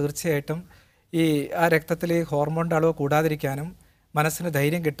വന്നു കഴിഞ്ഞാൽ തീർച്ചയായിട്ടും ആ രക്തത്തിൽ ഈ ഹോർമോണിൻ്റെ അളവ് കൂടാതിരിക്കാനും മനസ്സിന്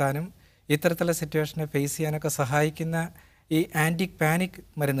ധൈര്യം കിട്ടാനും ഇത്തരത്തിലുള്ള സിറ്റുവേഷനെ ഫേസ് ചെയ്യാനൊക്കെ സഹായിക്കുന്ന ഈ ആൻറ്റി പാനിക്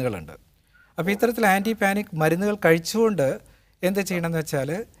മരുന്നുകളുണ്ട്. അപ്പോൾ ഇത്തരത്തിൽ ആൻറ്റി പാനിക് മരുന്നുകൾ കഴിച്ചുകൊണ്ട് എന്ത് ചെയ്യണമെന്ന് വെച്ചാൽ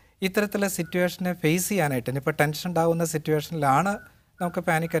ഇത്തരത്തിലുള്ള സിറ്റുവേഷനെ ഫേസ് ചെയ്യാനായിട്ട്, ഇപ്പോൾ ടെൻഷൻ ഉണ്ടാകുന്ന സിറ്റുവേഷനിലാണ് നമുക്ക്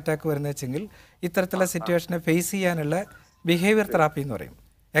പാനിക് അറ്റാക്ക് വരുന്നത് വെച്ചെങ്കിൽ ഇത്തരത്തിലുള്ള സിറ്റുവേഷനെ ഫേസ് ചെയ്യാനുള്ള ബിഹേവിയർ തെറാപ്പി എന്ന് പറയും,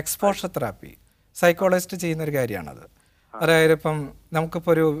 എക്സ്പോഷർ തെറാപ്പി, സൈക്കോളജിസ്റ്റ് ചെയ്യുന്നൊരു കാര്യമാണത്. അതായത് ഇപ്പം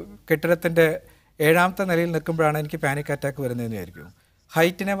നമുക്കിപ്പോൾ ഒരു കെട്ടിടത്തിൻ്റെ 7ാമത്തെ നിലയിൽ നിൽക്കുമ്പോഴാണ് എനിക്ക് പാനിക് അറ്റാക്ക് വരുന്നതെന്ന് വിചാരിക്കും.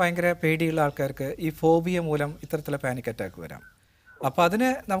 ഹൈറ്റിനെ ഭയങ്കര പേടിയുള്ള ആൾക്കാർക്ക് ഈ ഫോബിയ മൂലം ഇത്തരത്തിലുള്ള പാനിക് അറ്റാക്ക് വരാം. അപ്പോൾ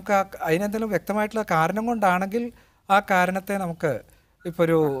നമുക്ക് അതിനെന്തെങ്കിലും വ്യക്തമായിട്ടുള്ള കാരണം കൊണ്ടാണെങ്കിൽ ആ കാരണത്തെ നമുക്ക് ഇപ്പോൾ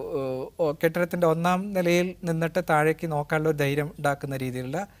ഒരു കെട്ടിടത്തിൻ്റെ 1ാം നിലയിൽ നിന്നിട്ട് താഴേക്ക് നോക്കാനുള്ള ധൈര്യം ഉണ്ടാക്കുന്ന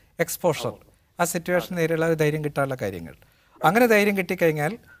രീതിയിലുള്ള എക്സ്പോഷർ, ആ സിറ്റുവേഷൻ നേരിയുള്ള ധൈര്യം കിട്ടാനുള്ള കാര്യങ്ങൾ, അങ്ങനെ ധൈര്യം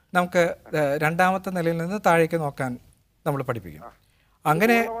കിട്ടിക്കഴിഞ്ഞാൽ നമുക്ക് 2ാമത്തെ നിലയിൽ നിന്ന് താഴേക്ക് നോക്കാൻ നമ്മൾ പഠിപ്പിക്കും.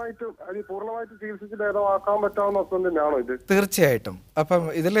 അങ്ങനെ തീർച്ചയായിട്ടും. അപ്പം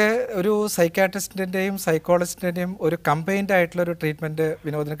ഇതിൽ ഒരു സൈക്യാട്രിസ്റ്റിൻ്റെയും സൈക്കോളജിസ്റ്റിൻ്റെയും ഒരു കമ്പൈൻഡ് ആയിട്ടുള്ള ഒരു ട്രീറ്റ്മെൻറ്റ്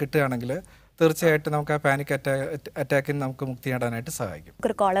വിനോദിന് കിട്ടുകയാണെങ്കിൽ തീർച്ചയായിട്ടും നമുക്ക് ആ പാനിക് അറ്റാക്കിൽ നമുക്ക് മുക്തി നേടാനായിട്ട് സഹായിക്കും.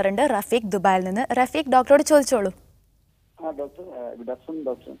 ഒരു കോളർ ഉണ്ട്, റഫീഖ് ദുബായിൽ നിന്ന്. റഫീഖ് ഡോക്ടറോട് ചോദിച്ചോളൂ. Good afternoon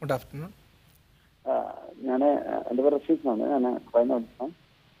doctor. Good afternoon. ഞാൻ എൻ്റെ പേര് റഫീഖ് എന്നാണ്, ഞാൻ കോയമ്പത്തൂർ.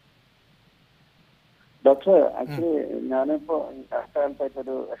 ഡോക്ടർ, ആക്ച്വലി ഞാനിപ്പോ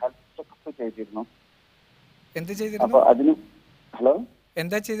കാലത്തായിട്ടൊരു ഹെൽത്ത് ചെക്കപ്പ് ചെയ്തിരുന്നു. എന്ത് ചെയ്തിരുന്നു? അപ്പൊ അതിന് ഹലോ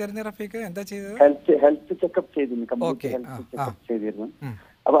എന്താ ചെയ്തിരുന്നു റഫീഖ്? എന്താ ചെയ്തത്? ഹെൽത്ത് ചെക്കപ്പ് ചെയ്തിരുന്നു, കംപ്ലീറ്റ് ഹെൽത്ത് ചെക്കപ്പ് ചെയ്തിരുന്നു.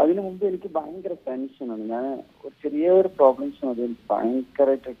 അപ്പൊ അതിനു മുമ്പ് എനിക്ക് ഭയങ്കര ടെൻഷനാണ്. ഞാൻ ഒരു ചെറിയൊരു പ്രോബ്ലംസ് മതി എനിക്ക്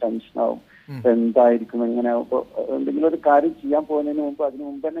ഭയങ്കരമായിട്ട് ടെൻഷനാവും. എന്തായിരിക്കും, എങ്ങനെ ഇപ്പൊ എന്തെങ്കിലും ഒരു കാര്യം ചെയ്യാൻ പോകുന്നതിന് മുമ്പ് അതിന്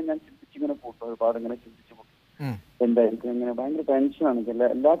മുമ്പ് തന്നെ ഞാൻ ചിന്തിച്ചിങ്ങനെ കൂട്ടും, ഒരുപാട് ഇങ്ങനെ ചിന്തിച്ചു കൂട്ടും എന്തായിരിക്കും, എങ്ങനെ ഭയങ്കര ടെൻഷനാണ്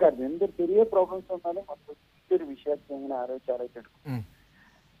എല്ലാ കാര്യത്തിലും. എന്തൊരു ചെറിയ പ്രോബ്ലംസ് വന്നാലും അത് വലിയൊരു വിഷയത്തെ അങ്ങനെ ആലോചിച്ചെടുക്കും.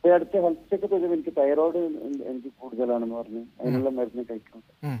 ഇപ്പൊ അടുത്ത ഹെൽത്ത് ചെക്കപ്പ് ചെയ്തപ്പോൾ എനിക്ക് തൈറോയ്ഡ് എനിക്ക് കൂടുതലാണെന്ന് പറഞ്ഞു. അതിനുള്ള മരുന്ന്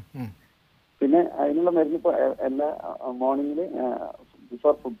കഴിക്കുന്നുണ്ട്. പിന്നെ അതിനുള്ള മരുന്ന് ഇപ്പൊ എല്ലാ മോർണിംഗില്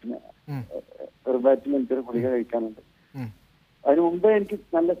ബിഫോർ ഫുഡിന് ചെറുതായിട്ട് എനിക്കൊരു ഗുളിക കഴിക്കാനുണ്ട്. അതിന് മുമ്പേ എനിക്ക്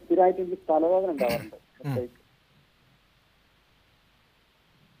നല്ല സ്ഥിരമായിട്ട് എനിക്ക് തലവേദന ഉണ്ടാവാറുണ്ട്.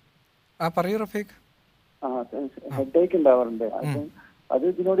 ഹെഡേക്ക് ഉണ്ടാവാറുണ്ട്. അത്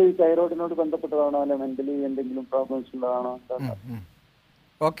ഇതിനോട് ഈ തൈറോയിഡിനോട് ബന്ധപ്പെട്ടതാണോ അല്ലെ മെന്റലി എന്തെങ്കിലും പ്രോബ്ലംസ് ഉള്ളതാണോ?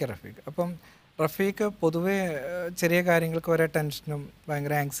 ഓക്കെ റഫീഖ്. അപ്പം റഫീഖ് പൊതുവേ ചെറിയ കാര്യങ്ങൾക്ക് വരെ ടെൻഷനും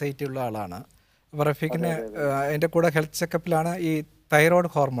ഭയങ്കര ആങ്സൈറ്റി ഉള്ള ആളാണ്. അപ്പോൾ റഫീഖിന് അതിൻ്റെ കൂടെ ഹെൽത്ത് ചെക്കപ്പിലാണ് ഈ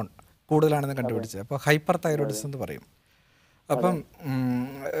തൈറോയ്ഡ് ഹോർമോൺ കൂടുതലാണെന്ന് കണ്ടുപിടിച്ചത്. അപ്പോൾ ഹൈപ്പർ തൈറോയിഡിസം എന്ന് പറയും. അപ്പം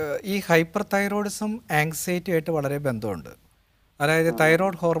ഈ ഹൈപ്പർ തൈറോയിഡിസം ആങ്സൈറ്റി ആയിട്ട് വളരെ ബന്ധമുണ്ട്. അതായത്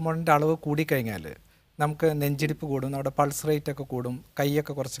തൈറോയ്ഡ് ഹോർമോണിൻ്റെ അളവ് കൂടിക്കഴിഞ്ഞാൽ നമുക്ക് നെഞ്ചിടിപ്പ് കൂടും, നമ്മുടെ പൾസ് റേറ്റ് ഒക്കെ കൂടും,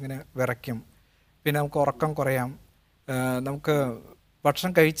 കൈയൊക്കെ കുറച്ചിങ്ങനെ വിറയ്ക്കും, പിന്നെ നമുക്ക് ഉറക്കം കുറയാം, നമുക്ക്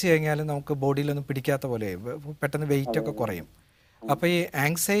ഭക്ഷണം കഴിച്ചു കഴിഞ്ഞാലും നമുക്ക് ബോഡിയിലൊന്നും പിടിക്കാത്ത പോലെ പെട്ടെന്ന് വെയിറ്റൊക്കെ കുറയും. അപ്പോൾ ഈ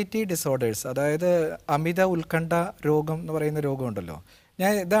ആങ്സൈറ്റി ഡിസോർഡേഴ്സ്, അതായത് അമിത ഉത്കണ്ഠ രോഗം എന്ന് പറയുന്ന രോഗമുണ്ടല്ലോ,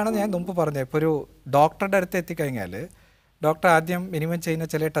 ഇതാണ് ഞാൻ മുമ്പ് പറഞ്ഞത്. ഇപ്പോൾ ഒരു ഡോക്ടറുടെ അടുത്ത് എത്തിക്കഴിഞ്ഞാൽ ഡോക്ടർ ആദ്യം മിനിമം ചെയ്യുന്ന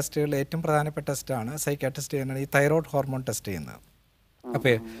ചില ടെസ്റ്റുകളിൽ ഏറ്റവും പ്രധാനപ്പെട്ട ടെസ്റ്റാണ് സൈക്കാട്രിസ്റ്റ് ചെയ്യുന്നത് ഈ തൈറോയ്ഡ് ഹോർമോൺ ടെസ്റ്റ് ചെയ്യുന്നത്.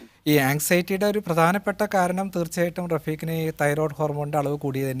 അപ്പോൾ ഈ ആങ്സൈറ്റിയുടെ ഒരു പ്രധാനപ്പെട്ട കാരണം തീർച്ചയായിട്ടും റഫീഖിന് ഈ തൈറോയ്ഡ് ഹോർമോണിൻ്റെ അളവ്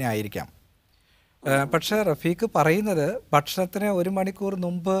കൂടിയത് തന്നെ ആയിരിക്കാം. പക്ഷേ റഫീഖ് പറയുന്നത് ഭക്ഷണത്തിന് 1 മണിക്കൂർ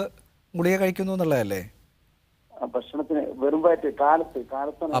മുമ്പ് ഗുളിക കഴിക്കുന്നു എന്നുള്ളതല്ലേ?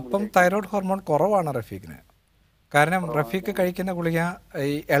 അപ്പം തൈറോയ്ഡ് ഹോർമോൺ കുറവാണ് റഫീഖിന്. കാരണം റഫീഖ് കഴിക്കുന്ന ഗുളിക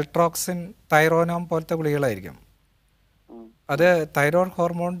ഈ എൽട്രോക്സിൻ, തൈറോനോം പോലത്തെ ഗുളികളായിരിക്കും. അത് തൈറോയ്ഡ്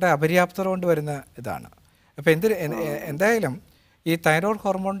ഹോർമോണിൻ്റെ അപര്യാപ്തത കൊണ്ട് വരുന്ന ഇതാണ്. അപ്പോൾ എന്തായാലും ഈ തൈറോയ്ഡ്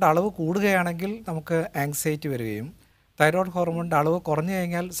ഹോർമോണിൻ്റെ അളവ് കൂടുകയാണെങ്കിൽ നമുക്ക് ആങ്സൈറ്റി വരികയും തൈറോയ്ഡ് ഹോർമോണിൻ്റെ അളവ് കുറഞ്ഞു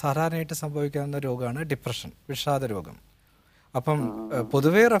കഴിഞ്ഞാൽ സാധാരണയായിട്ട് സംഭവിക്കാവുന്ന രോഗമാണ് ഡിപ്രഷൻ, വിഷാദ രോഗം. അപ്പം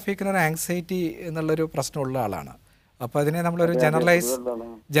പൊതുവേ റഫീഖിനൊരു ആങ്സൈറ്റി എന്നുള്ളൊരു പ്രശ്നമുള്ള ആളാണ്. അപ്പോൾ അതിനെ നമ്മളൊരു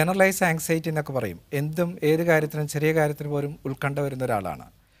ജനറലൈസ് ആങ്സൈറ്റി എന്നൊക്കെ പറയും. ഏത് കാര്യത്തിനും ചെറിയ കാര്യത്തിന് പോലും ഉത്കണ്ഠ വരുന്ന ഒരാളാണ്.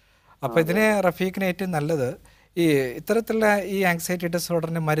 അപ്പോൾ ഇതിനെ റഫീഖിന് ഏറ്റവും നല്ലത് ഈ ഇത്തരത്തിലുള്ള ഈ ആങ്സൈറ്റി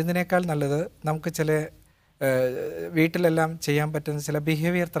ഡിസോർഡറിന് മരുന്നിനേക്കാൾ നല്ലത് നമുക്ക് ചില വീട്ടിലെല്ലാം ചെയ്യാൻ പറ്റുന്ന ചില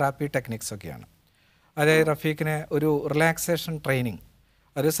ബിഹേവിയർ തെറാപ്പി ടെക്നിക്സ് ഒക്കെയാണ്. അതായത് റഫീഖിന് ഒരു റിലാക്സേഷൻ ട്രെയിനിങ്,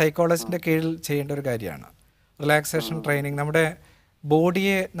 ഒരു സൈക്കോളജിസ്റ്റിൻ്റെ കീഴിൽ ചെയ്യേണ്ട ഒരു കാര്യമാണ്. റിലാക്സേഷൻ ട്രെയിനിങ് നമ്മുടെ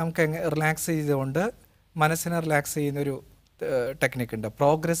ബോഡിയെ നമുക്ക് റിലാക്സ് ചെയ്തുകൊണ്ട് മനസ്സിനെ റിലാക്സ് ചെയ്യുന്നൊരു ടെക്നിക്കുണ്ട്.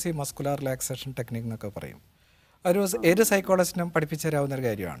 പ്രോഗ്രസീവ് മസ്കുലർ റിലാക്സേഷൻ ടെക്നിക് എന്നൊക്കെ പറയും. ഏത് സൈക്കോളജിസ്റ്റിനും പഠിപ്പിച്ചു തരാവുന്നൊരു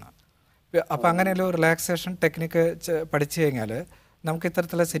കാര്യമാണ്. അപ്പോൾ അങ്ങനെയുള്ള റിലാക്സേഷൻ ടെക്നിക്ക് പഠിച്ചു കഴിഞ്ഞാൽ നമുക്ക്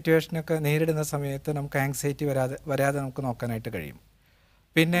ഇത്തരത്തിലുള്ള സിറ്റുവേഷനൊക്കെ നേരിടുന്ന സമയത്ത് നമുക്ക് ആങ്സൈറ്റി വരാതെ നമുക്ക് നോക്കാനായിട്ട് കഴിയും.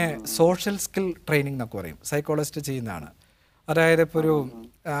 പിന്നെ സോഷ്യൽ സ്കിൽ ട്രെയിനിങ് എന്നൊക്കെ പറയും, സൈക്കോളജിസ്റ്റ് ചെയ്യുന്നതാണ്. അതായത് ഇപ്പോൾ ഒരു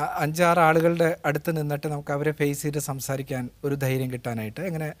 5-6 ആളുകളുടെ അടുത്ത് നിന്നിട്ട് നമുക്ക് അവരെ ഫേസ് ചെയ്ത് സംസാരിക്കാൻ ഒരു ധൈര്യം കിട്ടാനായിട്ട്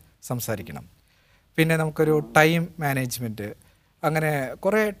എങ്ങനെ സംസാരിക്കണം. പിന്നെ നമുക്കൊരു ടൈം മാനേജ്മെൻറ്റ്, അങ്ങനെ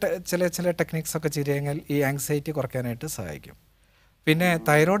കുറേ ചില ടെക്നിക്സ് ഒക്കെ ചെയ്ത് കഴിഞ്ഞാൽ ഈ ആങ്സൈറ്റി കുറയ്ക്കാനായിട്ട് സഹായിക്കും. പിന്നെ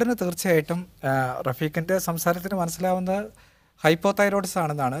തൈറോയിഡിന് തീർച്ചയായിട്ടും റഫീഖിൻ്റെ സംസാരത്തിന് മനസ്സിലാവുന്നത് ഹൈപ്പോ തൈറോയിഡ്സ്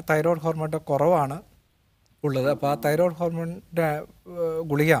ആണെന്നാണ്. തൈറോയ്ഡ് ഹോർമോണിൻ്റെ കുറവാണ് ഉള്ളത്. അപ്പോൾ ആ തൈറോയ്ഡ് ഹോർമോണിൻ്റെ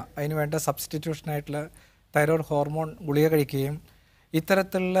ഗുളിക, അതിന് വേണ്ട സബ്സ്റ്റിറ്റ്യൂഷനായിട്ടുള്ള തൈറോയ്ഡ് ഹോർമോൺ ഗുളിക കഴിക്കുകയും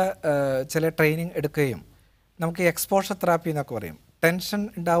ഇത്തരത്തിലുള്ള ചില ട്രെയിനിങ് എടുക്കുകയും നമുക്ക് എക്സ്പോഷർ തെറാപ്പി എന്നൊക്കെ പറയും. ടെൻഷൻ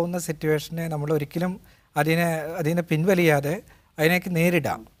ഉണ്ടാവുന്ന സിറ്റുവേഷനെ നമ്മൾ ഒരിക്കലും അതിനെ പിൻവലിയാതെ അതിനേക്ക്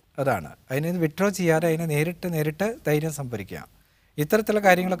നേരിടാം. അതാണ്, അതിനെ വിഡ്രോ ചെയ്യാതെ അതിനെ നേരിട്ട് ധൈര്യം സംഭരിക്കുക. ഇത്തരത്തിലുള്ള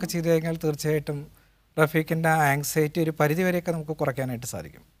കാര്യങ്ങളൊക്കെ ചെയ്തു കഴിഞ്ഞാൽ തീർച്ചയായിട്ടും റഫീഖിൻ്റെ ആങ്സൈറ്റി ഒരു പരിധിവരെയൊക്കെ നമുക്ക് കുറയ്ക്കാനായിട്ട്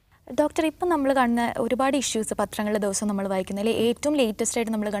സാധിക്കും. ഡോക്ടർ, ഇപ്പം നമ്മൾ കാണുന്ന ഒരുപാട് ഇഷ്യൂസ് പത്രങ്ങളിലെ ദിവസം നമ്മൾ വായിക്കുന്നതിൽ ഏറ്റവും ലേറ്റസ്റ്റ്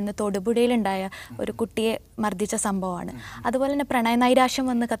ആയിട്ട് നമ്മൾ കാണുന്ന തൊടുപുഴയിലുണ്ടായ ഒരു കുട്ടിയെ മർദ്ദിച്ച സംഭവമാണ്. അതുപോലെ തന്നെ പ്രണയനൈരാശ്യം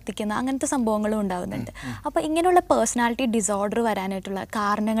വന്ന് കത്തിക്കുന്ന അങ്ങനത്തെ സംഭവങ്ങളും ഉണ്ടാകുന്നുണ്ട്. അപ്പോൾ ഇങ്ങനെയുള്ള പേഴ്സണാലിറ്റി ഡിസോർഡർ വരാനായിട്ടുള്ള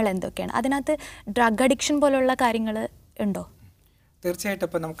കാരണങ്ങൾ എന്തൊക്കെയാണ്? അതിനകത്ത് ഡ്രഗ് അഡിക്ഷൻ പോലുള്ള കാര്യങ്ങൾ ഉണ്ടോ? തീർച്ചയായിട്ടും.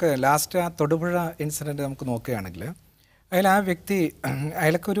 ഇപ്പം നമുക്ക് ലാസ്റ്റ് ആ തൊടുപുഴ ഇൻസിഡൻറ്റ് നമുക്ക് നോക്കുകയാണെങ്കിൽ ആ വ്യക്തി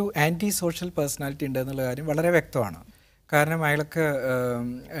അയാൾക്കൊരു ആൻറ്റി സോഷ്യൽ പേഴ്സണാലിറ്റി ഉണ്ട് എന്നുള്ള കാര്യം വളരെ വ്യക്തമാണ്. കാരണം അയാൾക്ക്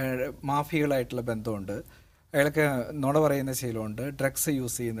മാഫിയകളായിട്ടുള്ള ബന്ധമുണ്ട്, അയാൾക്ക് നുണ പറയുന്ന ശീലമുണ്ട്, ഡ്രഗ്സ്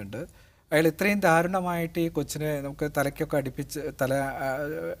യൂസ് ചെയ്യുന്നുണ്ട്. അയാൾ ഇത്രയും ദാരുണമായിട്ട് ഈ കൊച്ചിനെ നമുക്ക് തലയ്ക്കൊക്കെ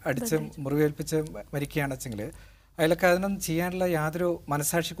അടിച്ച് മുറിവേൽപ്പിച്ച് മരിക്കുകയാണെന്ന് വെച്ചെങ്കിൽ അയാൾക്ക് അതിനൊന്നും ചെയ്യാനുള്ള യാതൊരു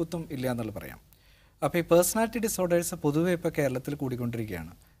മനസാക്ഷിക്കുത്തും ഇല്ല എന്നുള്ളത് പറയാം. അപ്പോൾ ഈ പേഴ്സണാലിറ്റി ഡിസോർഡേഴ്സ് പൊതുവെ ഇപ്പോൾ കേരളത്തിൽ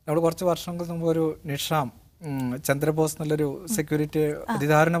കൂടിക്കൊണ്ടിരിക്കുകയാണ്. നമ്മൾ കുറച്ച് വർഷങ്ങൾക്ക് മുമ്പ് ഒരു നിഷാം ചന്ദ്രബോസ് എന്നുള്ളൊരു സെക്യൂരിറ്റി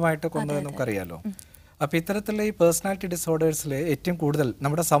അതിദാരുണമായിട്ട് കൊന്നത് നമുക്കറിയാലോ. അപ്പോൾ ഇത്തരത്തിലുള്ള ഈ പേഴ്സണാലിറ്റി ഡിസോർഡേഴ്സിൽ ഏറ്റവും കൂടുതൽ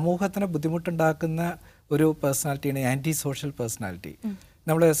നമ്മുടെ സമൂഹത്തിന് ബുദ്ധിമുട്ടുണ്ടാക്കുന്ന ഒരു പേഴ്സണാലിറ്റിയാണ് ആൻറ്റി സോഷ്യൽ പേഴ്സണാലിറ്റി.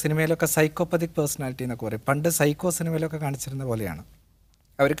 നമ്മൾ സിനിമയിലൊക്കെ സൈക്കോപ്പതിക് പേഴ്സണാലിറ്റി എന്നൊക്കെ പറയും. പണ്ട് സൈക്കോ സിനിമയിലൊക്കെ കാണിച്ചിരുന്ന പോലെയാണ്.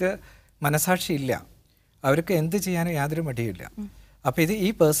 അവർക്ക് മനസാക്ഷിയില്ല, അവർക്ക് എന്ത് ചെയ്യാനും യാതൊരു മടിയില്ല. അപ്പോൾ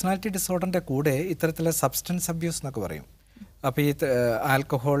ഈ പേഴ്സണാലിറ്റി ഡിസോർഡറിൻ്റെ കൂടെ ഇത്തരത്തിലുള്ള സബ്സ്റ്റൻസ് അബ്യൂസ് എന്നൊക്കെ പറയും. അപ്പോൾ ഈ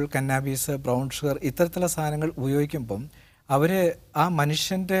ആൽക്കഹോൾ, കന്നാബീസ്, ബ്രൗൺ ഷുഗർ ഇത്തരത്തിലുള്ള സാധനങ്ങൾ ഉപയോഗിക്കുമ്പം അവർ ആ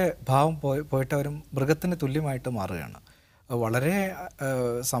മനുഷ്യൻ്റെ ഭാവം പോയിട്ട് അവർ മൃഗത്തിന് തുല്യമായിട്ട് മാറുകയാണ്. വളരെ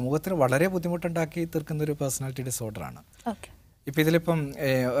സമൂഹത്തിന് വളരെ ബുദ്ധിമുട്ടുണ്ടാക്കി തീർക്കുന്നൊരു പേഴ്സണാലിറ്റി ഡിസോർഡറാണ്. ഇപ്പം ഇതിലിപ്പം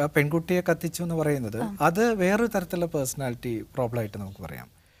പെൺകുട്ടിയെ കത്തിച്ചു എന്ന് പറയുന്നത് അത് വേറൊരു തരത്തിലുള്ള പേഴ്സണാലിറ്റി പ്രോബ്ലമായിട്ട് നമുക്ക് പറയാം.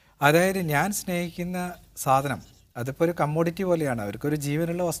 അതായത് ഞാൻ സ്നേഹിക്കുന്ന സാധനം അതിപ്പോൾ ഒരു കമ്മോഡിറ്റി പോലെയാണ്, അവർക്കൊരു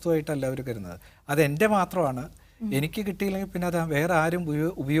ജീവനുള്ള വസ്തുവായിട്ടല്ല അവർ കരുതുന്നത്. അത് എൻ്റെ മാത്രമാണ്, എനിക്ക് കിട്ടിയില്ലെങ്കിൽ പിന്നെ അത് വേറെ ആരും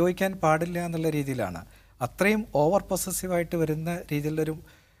ഉപയോഗിക്കാൻ പാടില്ല എന്നുള്ള രീതിയിലാണ്. അത്രയും ഓവർ പൊസസീവായിട്ട് വരുന്ന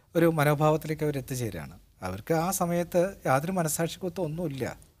രീതിയിലുള്ളൊരു മനോഭാവത്തിലേക്ക് അവർ എത്തിച്ചേരുകയാണ്. അവർക്ക് ആ സമയത്ത് യാതൊരു മനസാക്ഷിക്കൊത്തും ഒന്നുമില്ല.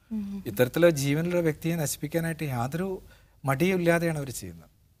 ഇത്തരത്തിലുള്ള ജീവനുള്ള വ്യക്തിയെ നശിപ്പിക്കാനായിട്ട് യാതൊരു മടിയില്ലാതെയാണ് അവർ ചെയ്യുന്നത്.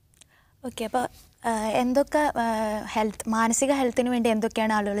 ഓക്കെ, അപ്പോൾ എന്തൊക്കെ മാനസിക ഹെൽത്തിന് വേണ്ടി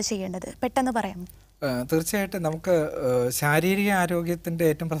എന്തൊക്കെയാണ് ആളുകൾ ചെയ്യേണ്ടത് പെട്ടെന്ന് പറയാം? തീർച്ചയായിട്ടും നമുക്ക് ശാരീരിക ആരോഗ്യത്തിൻ്റെ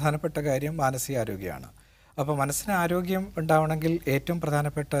ഏറ്റവും പ്രധാനപ്പെട്ട കാര്യം മാനസിക ആരോഗ്യമാണ്. അപ്പോൾ മനസ്സിന് ആരോഗ്യം ഉണ്ടാവണമെങ്കിൽ ഏറ്റവും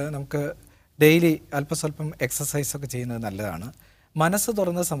പ്രധാനപ്പെട്ട നമുക്ക് ഡെയിലി അല്പസ്വല്പം എക്സസൈസൊക്കെ ചെയ്യുന്നത് നല്ലതാണ്. മനസ്സ്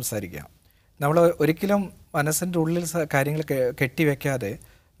തുറന്ന് സംസാരിക്കുക. നമ്മൾ ഒരിക്കലും മനസ്സിൻ്റെ ഉള്ളിൽ കാര്യങ്ങൾ കെട്ടിവെക്കാതെ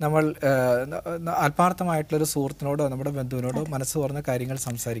നമ്മൾ ആത്മാർത്ഥമായിട്ടുള്ളൊരു സുഹൃത്തിനോടോ നമ്മുടെ ബന്ധുവിനോടോ മനസ്സ് തുറന്ന കാര്യങ്ങൾ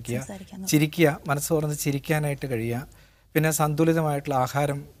സംസാരിക്കുക, ചിരിക്കുക, മനസ്സ് തുറന്ന് ചിരിക്കാനായിട്ട് കഴിയുക. പിന്നെ സന്തുലിതമായിട്ടുള്ള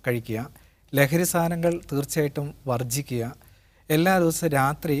ആഹാരം കഴിക്കുക. ലഹരി സാധനങ്ങൾ തീർച്ചയായിട്ടും വർജിക്കുക. എല്ലാ ദിവസവും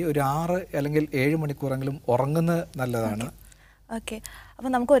രാത്രി ഒരു 6 അല്ലെങ്കിൽ 7 മണിക്കൂറെങ്കിലും ഉറങ്ങുന്നത് നല്ലതാണ്. ഓക്കെ,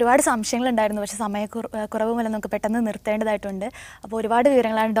 അപ്പോൾ നമുക്ക് ഒരുപാട് സംശയങ്ങളുണ്ടായിരുന്നു, പക്ഷേ സമയക്കുറവ് മൂലം നമുക്ക് പെട്ടെന്ന് നിർത്തേണ്ടതായിട്ടുണ്ട്. അപ്പോൾ ഒരുപാട്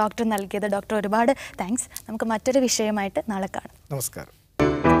വിവരങ്ങളാണ് ഡോക്ടർ നൽകിയത്. ഡോക്ടർ ഒരുപാട് താങ്ക്സ്. നമുക്ക് മറ്റൊരു വിഷയമായിട്ട് നാളെ കാണാം. നമസ്കാരം.